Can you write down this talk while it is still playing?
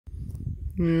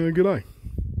Yeah, g'day.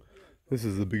 This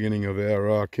is the beginning of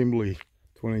our Kimberley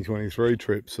 2023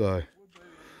 trip. So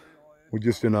we're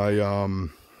just in a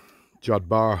Judd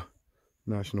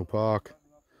National Park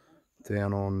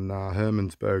down on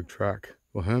Hermansberg track,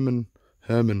 or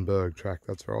Hermanberg track.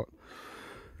 That's right.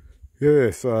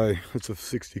 Yeah, so it's a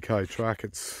 60k track.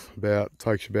 Takes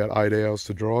you about 8 hours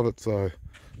to drive it. So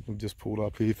we've just pulled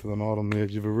up here for the night on the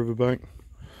edge of a riverbank.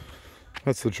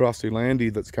 That's the trusty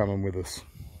Landy that's coming with us.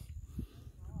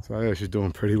 So yeah, she's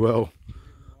doing pretty well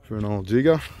for an old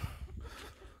jigger.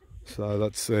 So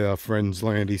that's our friends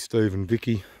Landy, Steve and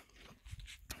Vicky,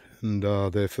 and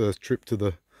their first trip to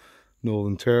the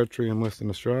Northern Territory in Western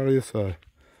Australia, so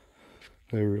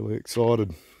they're really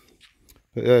excited.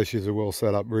 But yeah, she's a well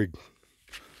set up rig.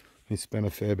 He spent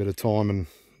a fair bit of time and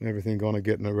everything on her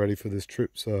getting her ready for this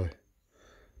trip, so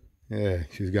yeah,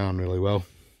 she's going really well.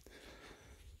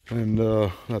 And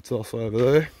that's us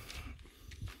over there.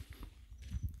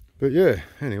 But yeah,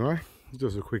 anyway,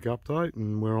 just a quick update,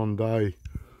 and we're on day,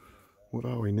 what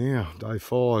are we now? Day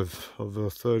 5 of a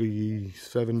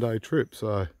 37-day trip,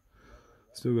 so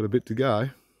still got a bit to go.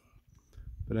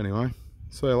 But anyway,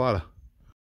 see you later.